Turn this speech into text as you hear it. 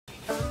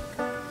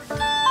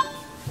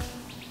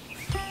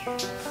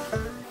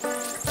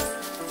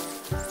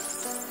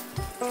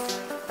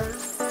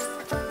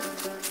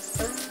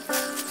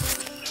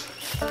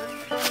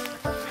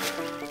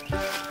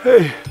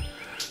Hey,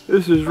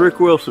 this is Rick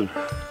Wilson.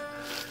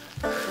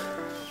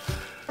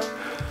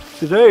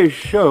 Today's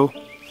show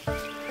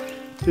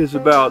is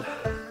about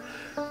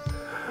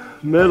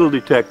metal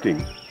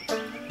detecting.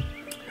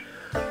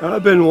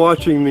 I've been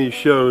watching these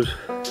shows.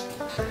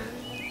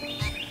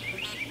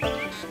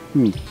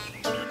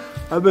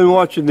 I've been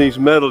watching these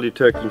metal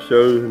detecting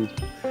shows, and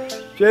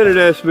Janet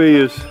asked me,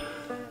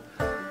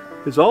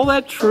 is all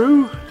that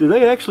true? Do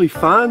they actually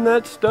find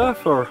that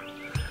stuff, or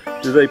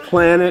do they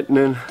plant it and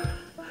then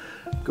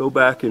go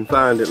back and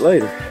find it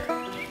later?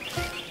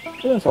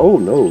 Yes. Oh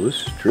no,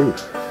 this is true.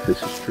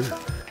 This is true.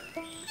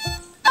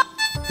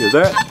 Hear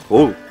that?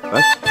 Oh,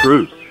 that's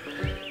true.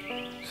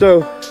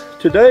 So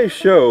today's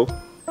show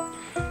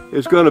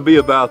is going to be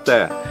about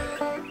that.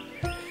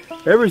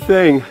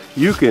 Everything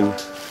you can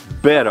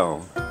bet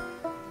on.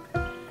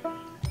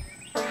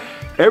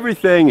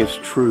 Everything is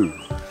true.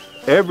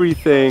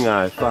 Everything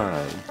I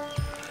find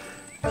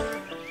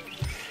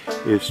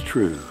is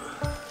true.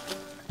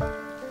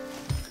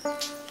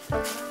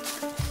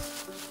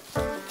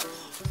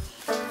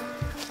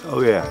 Oh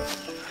yeah.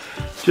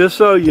 Just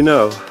so you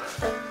know,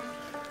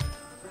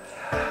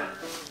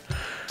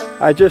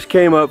 I just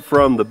came up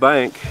from the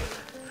bank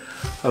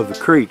of the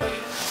creek,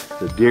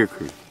 the Deer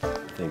Creek, I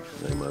think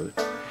is the name of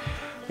it.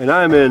 And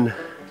I'm in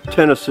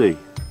Tennessee.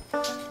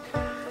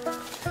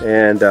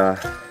 And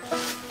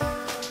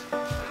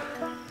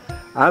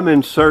I'm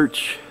in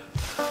search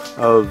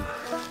of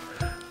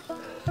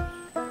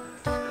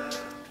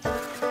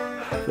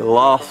the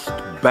lost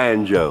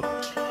banjo.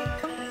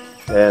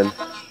 And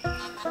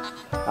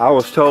I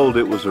was told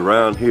it was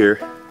around here,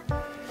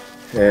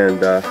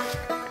 and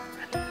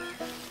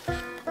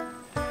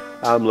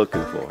I'm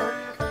looking for it.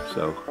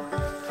 So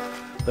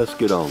let's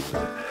get on with it.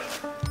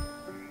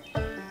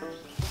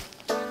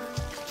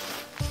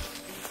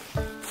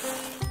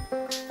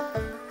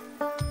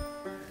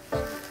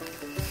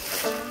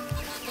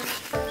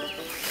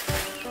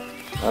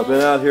 I've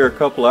been out here a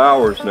couple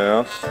hours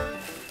now.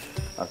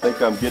 I think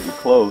I'm getting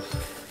close.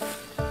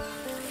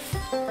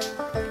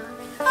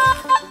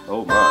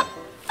 Oh my,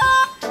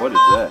 what is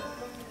that?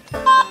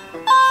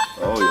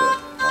 Oh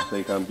yeah, I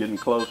think I'm getting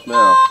close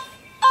now.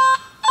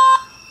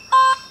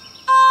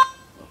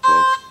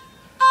 Okay.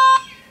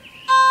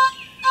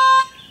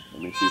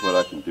 Let me see what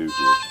I can do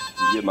here.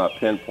 Let me get my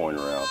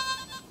pinpointer out.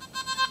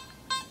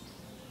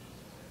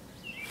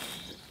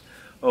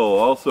 Oh,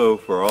 also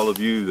for all of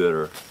you that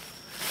are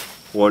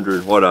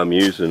wondering what I'm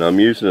using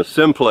a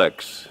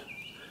Simplex,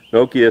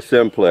 Nokia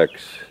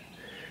Simplex,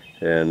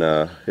 and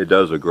it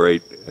does a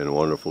great and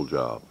wonderful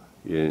job.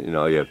 You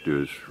know, all you have to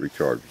do is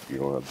recharge it. You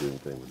don't have to do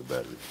anything with the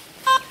battery.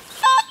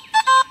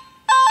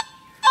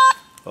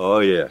 Oh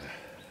yeah,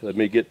 let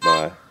me get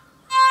down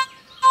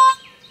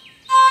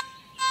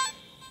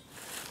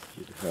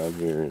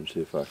here and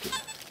see if I can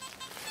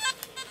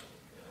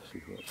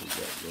see what we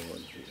got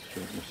going here. It's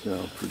starting to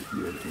sound pretty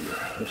good here.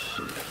 Let's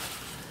see.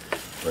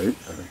 Wait,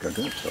 I think I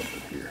got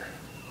something here.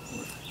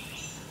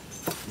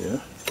 Yeah.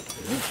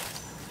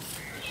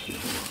 Let's see.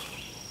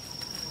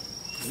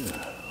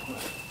 Yeah.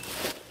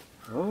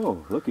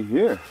 Oh, looky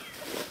here.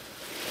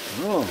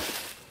 Oh,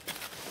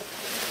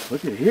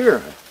 look at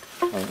here.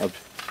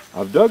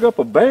 I've dug up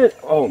a band.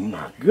 Oh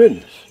my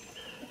goodness.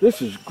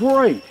 This is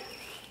great.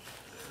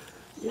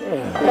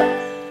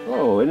 Yeah.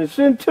 Oh, and it's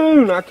in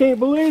tune. I can't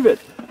believe it.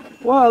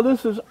 Wow,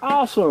 this is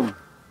awesome.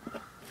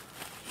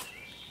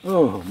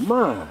 Oh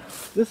my.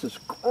 This is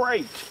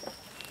great.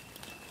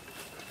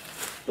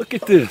 Look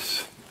at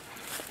this.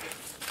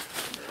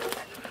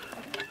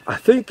 I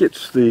think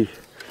it's the,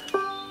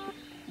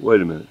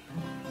 wait a minute.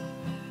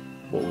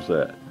 What was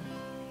that?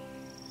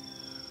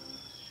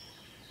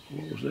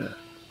 What was that?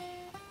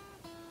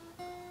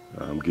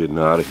 I'm getting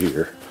out of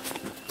here.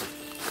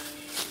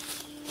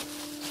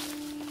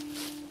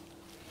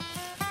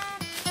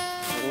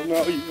 Oh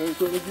no, you ain't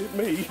gonna get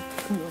me.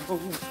 No.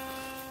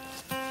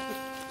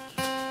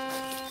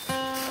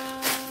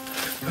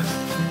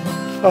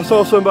 I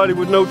saw somebody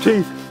with no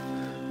teeth,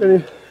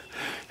 and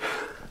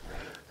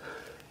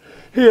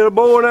he had a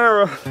bow and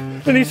arrow,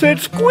 and he said,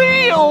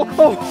 "Squeal!"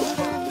 Oh.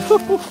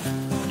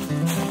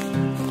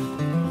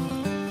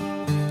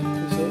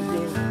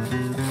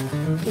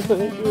 This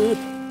ain't good.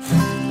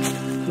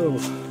 So,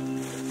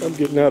 I'm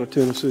getting out of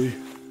Tennessee.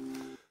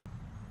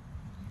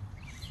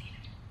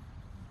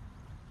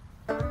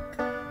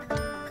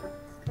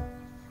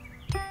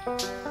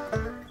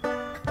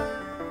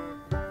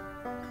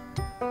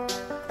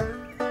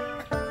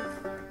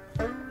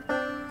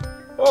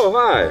 Oh,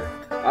 hi.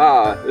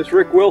 It's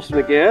Rick Wilson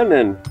again,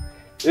 and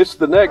it's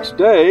the next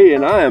day,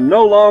 and I am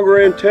no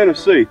longer in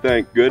Tennessee,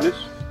 thank goodness.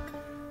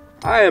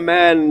 I am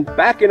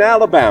back in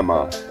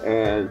Alabama,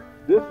 and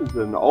this is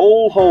an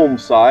old home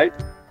site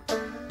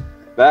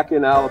back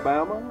in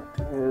Alabama,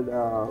 and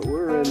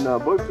we're in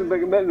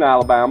Buxton,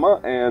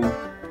 Alabama, and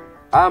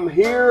I'm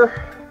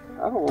here.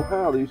 I don't know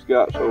how these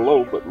got so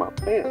low, but my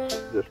pants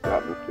have just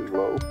gotten too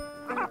low.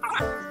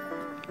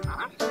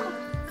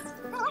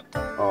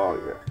 Oh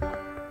yeah.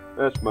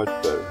 That's much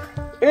better.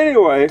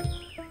 Anyway,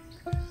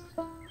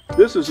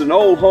 This is an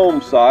old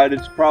home site.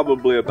 It's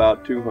probably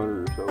about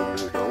 200 or so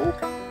years old.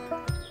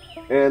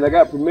 And I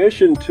got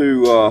permission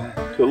to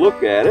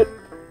look at it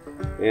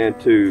and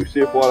to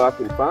see if what I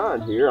can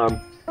find here.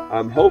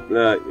 I'm hoping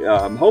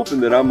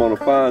that I'm going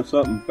to find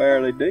something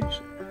fairly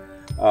decent.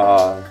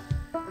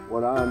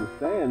 What I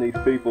understand, these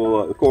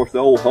people, of course, the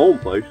old home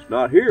place is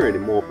not here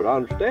anymore, but I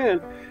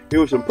understand it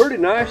was some pretty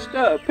nice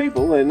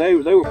people, and they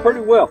were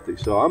pretty wealthy.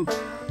 So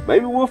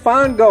maybe we'll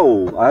find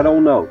gold. I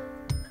don't know.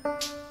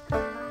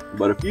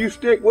 But if you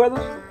stick with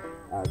us,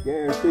 I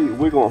guarantee you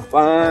we're going to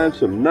find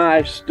some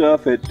nice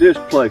stuff at this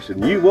place.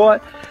 And you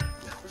what?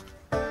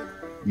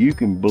 You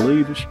can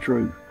believe it's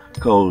true,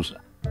 because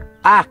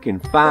I can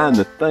find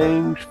the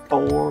things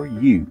for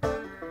you.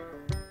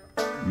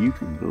 You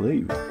can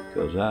believe it,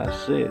 because I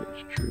said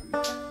it's true.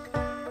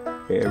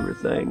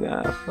 Everything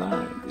I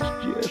find is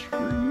just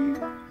for you.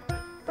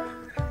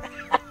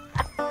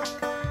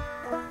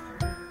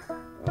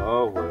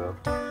 Oh well,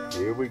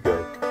 here we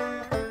go.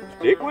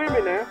 Stick with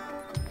me now.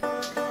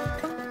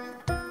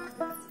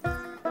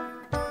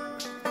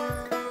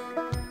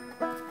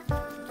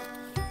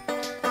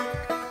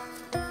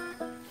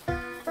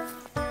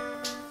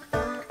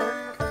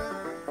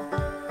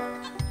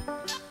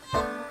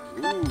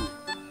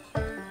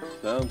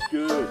 Sounds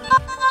good.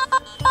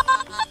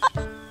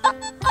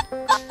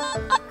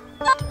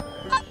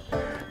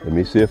 Let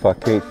me see if I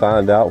can't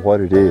find out what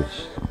it is.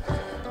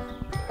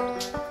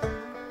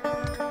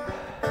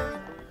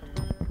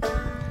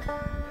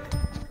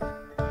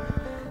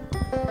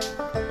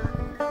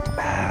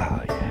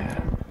 Oh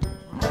yeah.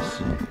 Let's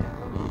see.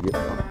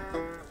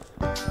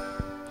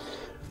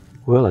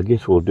 Well, I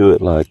guess we'll do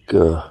it like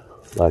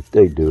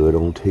they do it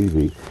on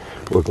TV.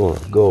 We're gonna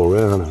go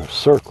around in a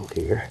circle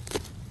here.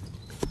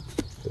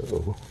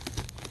 So,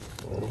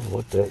 I don't know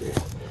what that is.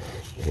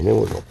 And then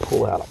we're going to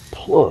pull out a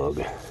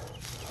plug.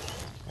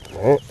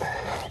 All right.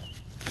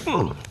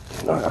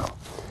 Now,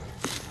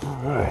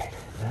 all right,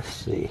 let's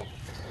see.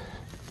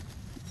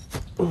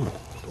 What's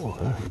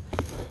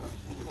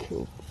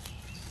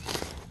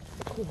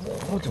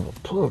a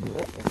plug?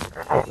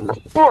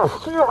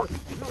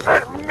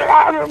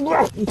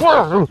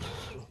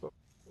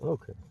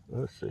 Okay,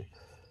 let's see.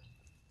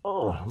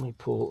 Oh, let me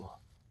pull.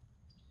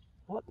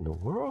 What in the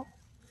world?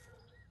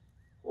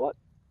 What?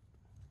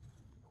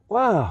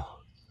 Wow.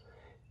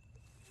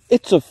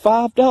 It's a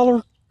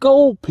 $5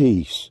 gold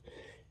piece.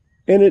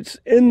 And it's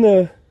in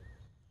the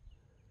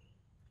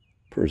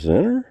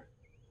presenter?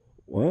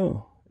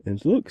 Wow.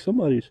 And look,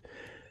 somebody's...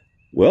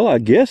 Well, I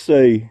guess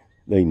they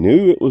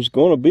knew it was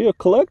going to be a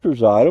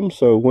collector's item,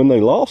 so when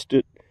they lost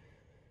it...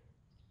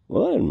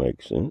 Well, that didn't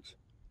make sense.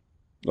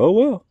 Oh,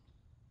 well.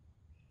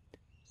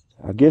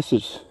 I guess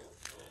it's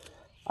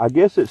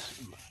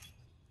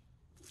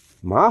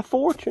my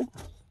fortune.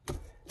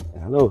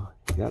 I know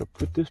you got to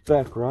put this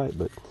back right,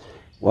 but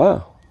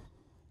wow,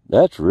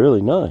 that's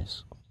really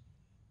nice.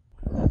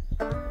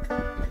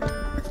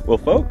 Well,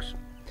 folks,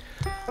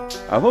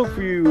 I hope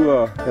you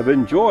have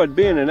enjoyed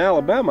being in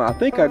Alabama. I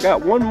think I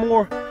got one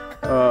more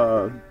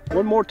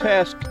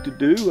task to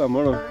do.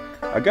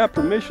 I got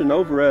permission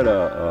over at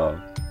a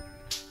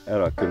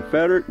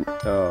Confederate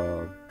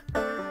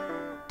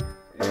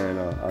and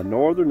a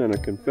Northern and a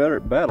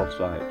Confederate battle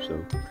site.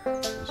 So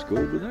let's go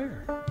over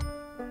there.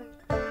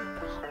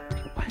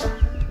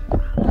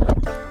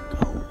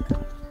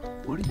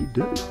 What do you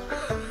do?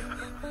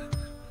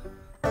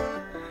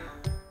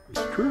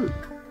 It's true.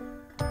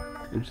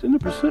 It's in the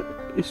percent.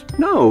 It's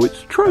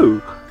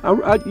true.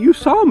 You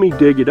saw me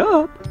dig it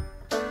up,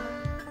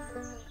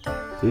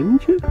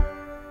 didn't you?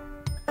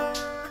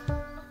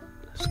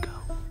 Let's go.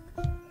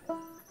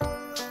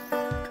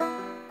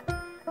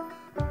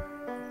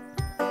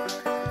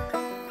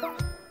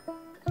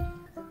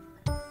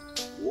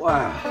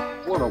 Wow,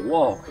 what a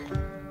walk.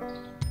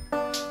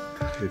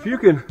 If you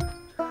can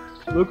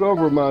look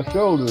over my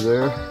shoulder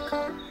there,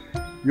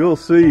 you'll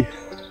see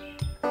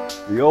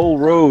the old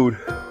road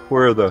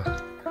where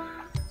the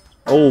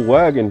old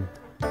wagons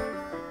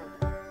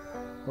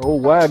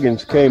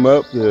came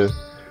up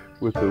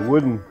with the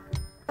wooden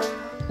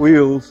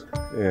wheels,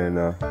 and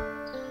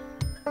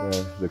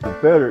the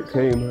Confederate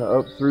came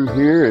up through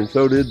here, and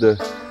so did the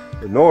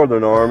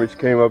Northern armies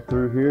came up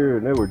through here,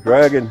 and they were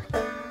dragging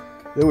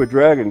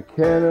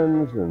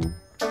cannons and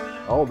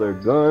all their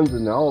guns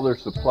and all their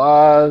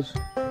supplies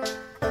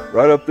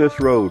right up this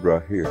road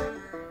right here.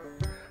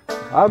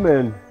 I'm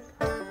in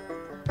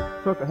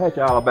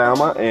Tuckahatchee,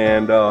 Alabama,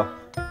 and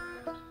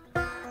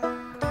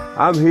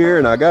I'm here,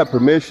 and I got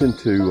permission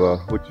to,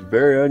 which is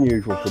very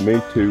unusual for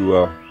me,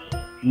 to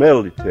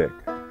metal detect.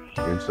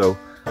 And so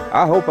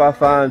I hope I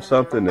find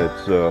something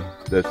that's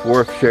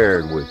worth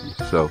sharing with you.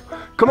 So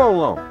come on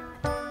along.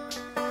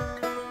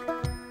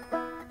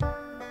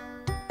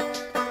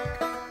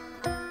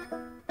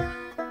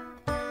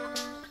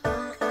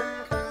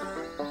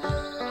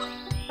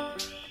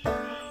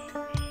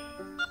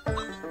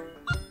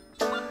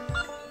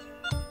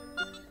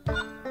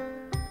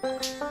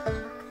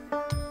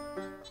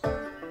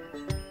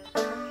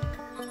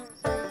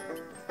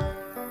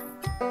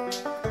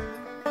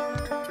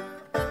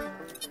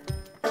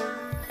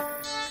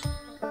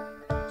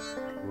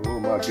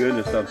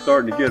 goodness, I'm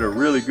starting to get a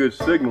really good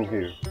signal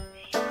here.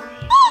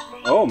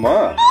 Oh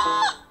my,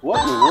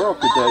 what in the world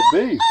could that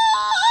be?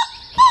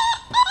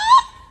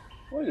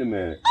 Wait a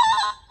minute.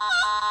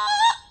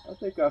 I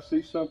think I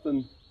see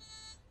something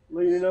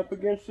leaning up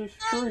against this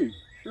tree.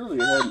 Surely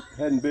it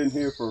hadn't been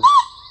here for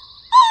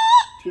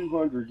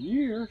 200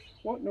 years.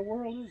 What in the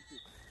world is this?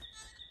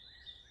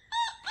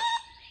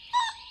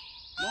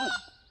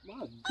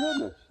 My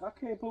goodness, I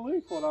can't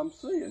believe what I'm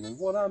seeing and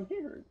what I'm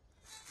hearing.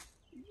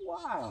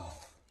 Wow.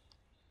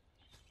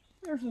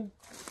 There's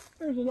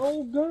an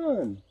old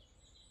gun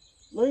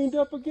leaned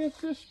up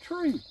against this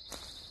tree.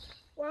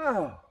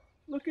 Wow,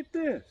 look at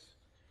this.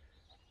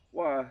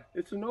 Why,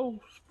 it's an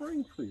old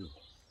Springfield.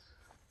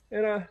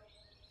 And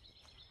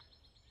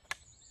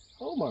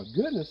oh my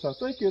goodness, I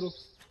think it'll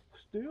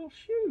still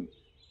shoot.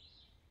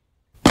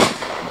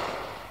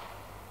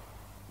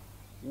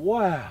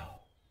 Wow,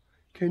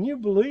 can you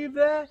believe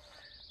that?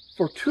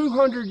 For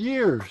 200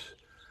 years,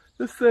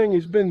 this thing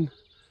has been,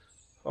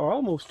 or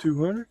almost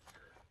 200,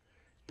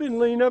 been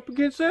leaning up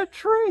against that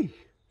tree.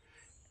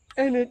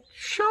 And it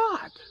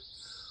shot.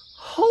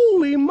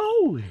 Holy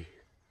moly.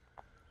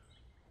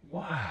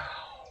 Wow.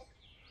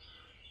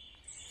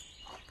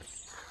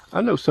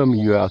 I know some of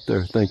you out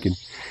there thinking,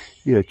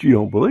 yeah, you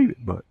don't believe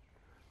it, but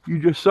you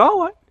just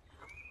saw it.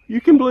 You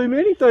can believe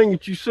anything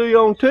that you see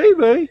on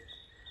TV,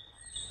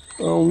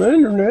 on the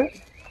internet.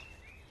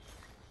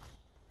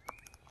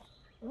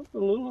 I'm a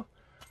little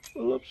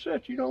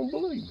upset you don't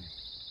believe me.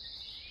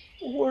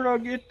 Well, where'd I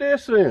get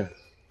this in?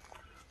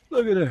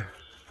 Look at there,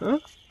 huh?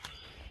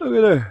 Look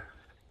at there.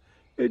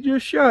 It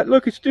just shot.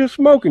 Look, it's still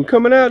smoking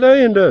coming out the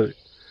end of it.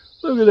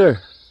 Look at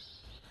there.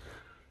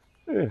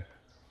 Yeah.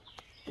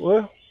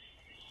 Well,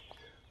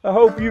 I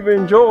hope you've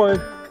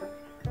enjoyed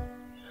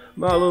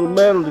my little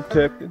metal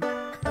detecting.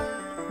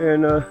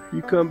 And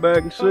you come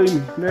back and see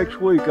me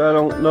next week. I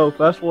don't know if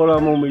that's what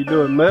I'm going to be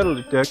doing, metal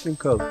detecting,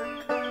 because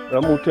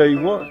I'm going to tell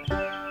you what,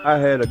 I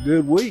had a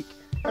good week.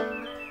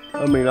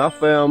 I mean, I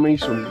found me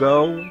some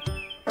gold.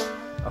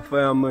 I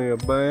found me a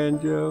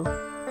banjo.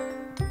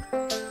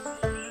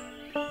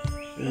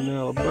 In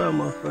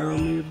Alabama, I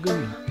found me a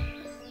gun.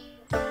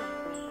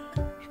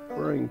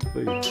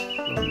 Springfield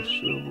from the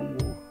Civil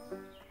War.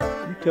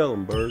 You tell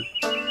them, bird.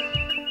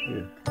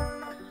 Yeah.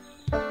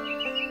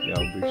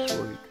 Y'all be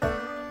sweet.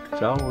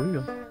 It's all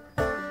real.